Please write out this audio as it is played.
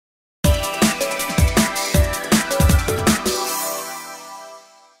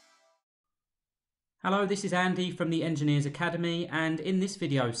Hello, this is Andy from the Engineers Academy, and in this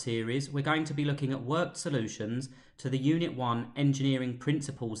video series we're going to be looking at worked solutions to the Unit 1 Engineering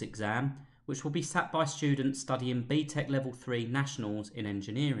Principles exam, which will be sat by students studying BTEC Level 3 Nationals in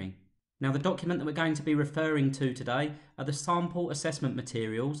Engineering. Now, the document that we're going to be referring to today are the sample assessment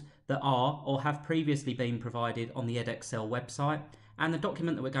materials that are or have previously been provided on the Edexcel website, and the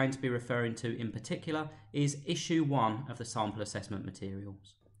document that we're going to be referring to in particular is Issue 1 of the sample assessment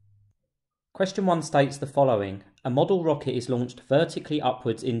materials. Question 1 states the following. A model rocket is launched vertically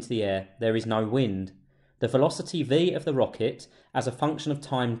upwards into the air. There is no wind. The velocity v of the rocket as a function of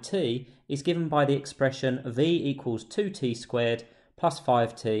time t is given by the expression v equals 2t squared plus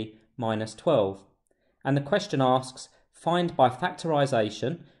 5t minus 12. And the question asks, find by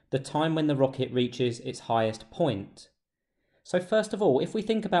factorisation the time when the rocket reaches its highest point. So first of all, if we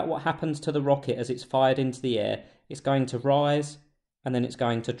think about what happens to the rocket as it's fired into the air, it's going to rise and then it's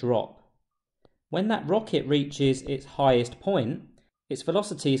going to drop. When that rocket reaches its highest point, its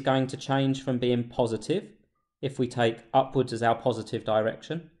velocity is going to change from being positive, if we take upwards as our positive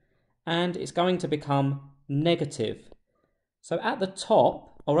direction, and it's going to become negative. So at the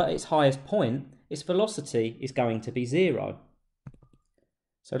top, or at its highest point, its velocity is going to be 0.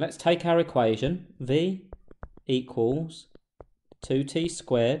 So let's take our equation, v equals 2t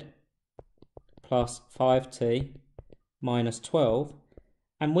squared plus 5t minus 12,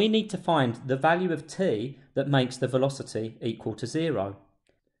 and we need to find the value of t that makes the velocity equal to 0.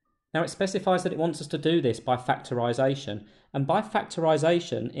 Now it specifies that it wants us to do this by factorisation, and by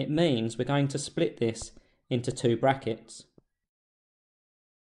factorisation it means we're going to split this into two brackets.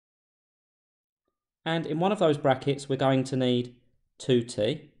 And in one of those brackets we're going to need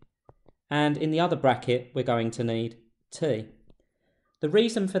 2t, and in the other bracket we're going to need t. The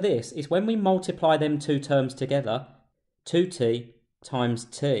reason for this is when we multiply them two terms together, 2t times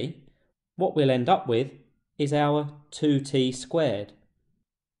t, what we'll end up with is our 2t squared.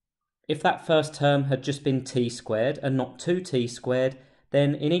 If that first term had just been t squared and not 2t squared,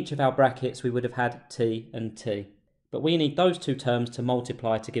 then in each of our brackets we would have had t and t. But we need those two terms to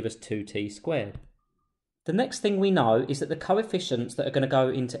multiply to give us 2t squared. The next thing we know is that the coefficients that are going to go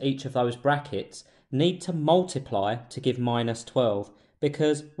into each of those brackets need to multiply to give minus 12,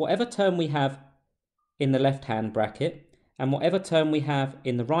 because whatever term we have in the left-hand bracket and whatever term we have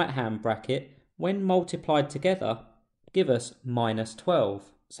in the right-hand bracket, when multiplied together, give us minus 12.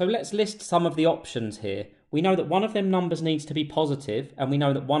 So let's list some of the options here. We know that one of them numbers needs to be positive, and we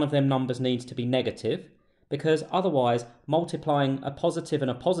know that one of them numbers needs to be negative, because otherwise multiplying a positive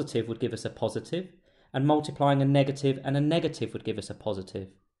and a positive would give us a positive, and multiplying a negative and a negative would give us a positive.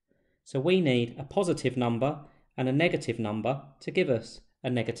 So we need a positive number and a negative number to give us a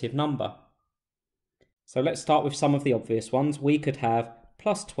negative number. So let's start with some of the obvious ones. We could have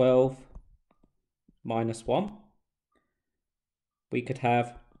plus 12 minus 1. We could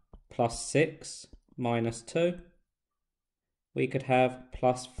have plus 6 minus 2. We could have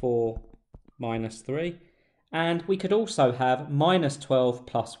plus 4 minus 3. And we could also have minus 12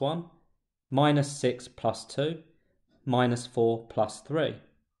 plus 1, minus 6 plus 2, minus 4 plus 3.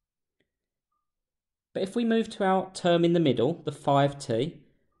 But if we move to our term in the middle, the 5t,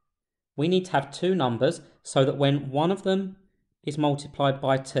 we need to have two numbers so that when one of them is multiplied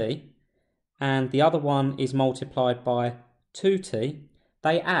by t and the other one is multiplied by 2t,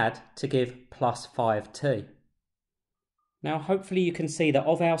 they add to give plus 5t. Now hopefully you can see that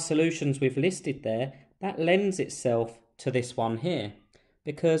of our solutions we've listed there, that lends itself to this one here.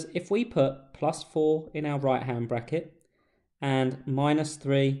 Because if we put plus 4 in our right hand bracket and minus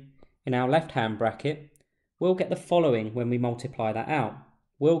 3 in our left hand bracket, we'll get the following when we multiply that out.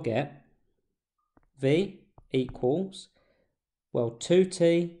 We'll get v equals, well,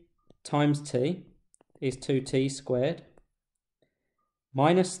 2t times t is 2t squared,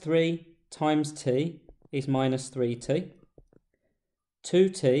 minus 3 times t is minus 3t,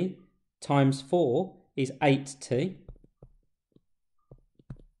 2t times 4 is 8t,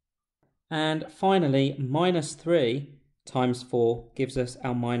 and finally minus 3 times 4 gives us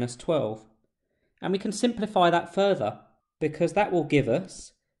our minus 12. And we can simplify that further, because that will give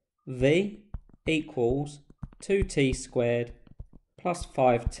us v equals 2t squared plus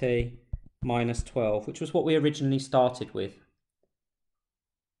 5t minus 12, which was what we originally started with.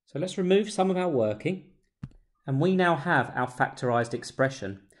 So let's remove some of our working, and we now have our factorised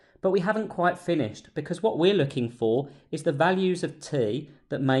expression. But we haven't quite finished, because what we're looking for is the values of t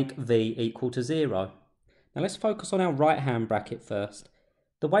that make v equal to 0. Now let's focus on our right hand bracket first.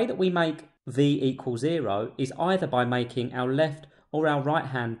 The way that we make v equal 0 is either by making our left or our right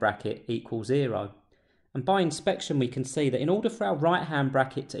hand bracket equal 0. And by inspection we can see that in order for our right hand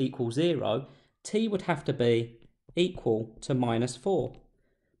bracket to equal 0, t would have to be equal to minus 4,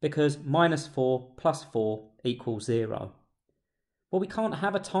 because minus 4 plus 4 equals 0. Well, we can't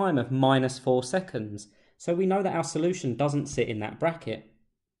have a time of minus 4 seconds, so we know that our solution doesn't sit in that bracket.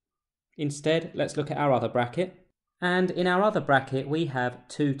 Instead, let's look at our other bracket. And in our other bracket, we have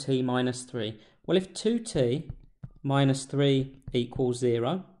 2t minus 3. Well, if 2t minus 3 equals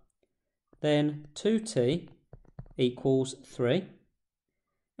 0, then 2t equals 3.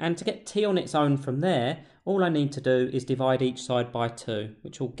 And to get t on its own from there, all I need to do is divide each side by 2,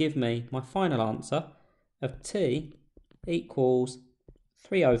 which will give me my final answer of t equals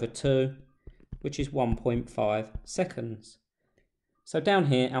 3 over 2, which is 1.5 seconds. So down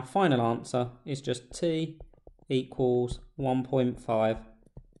here, our final answer is just t equals 1.5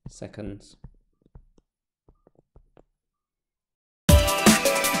 seconds.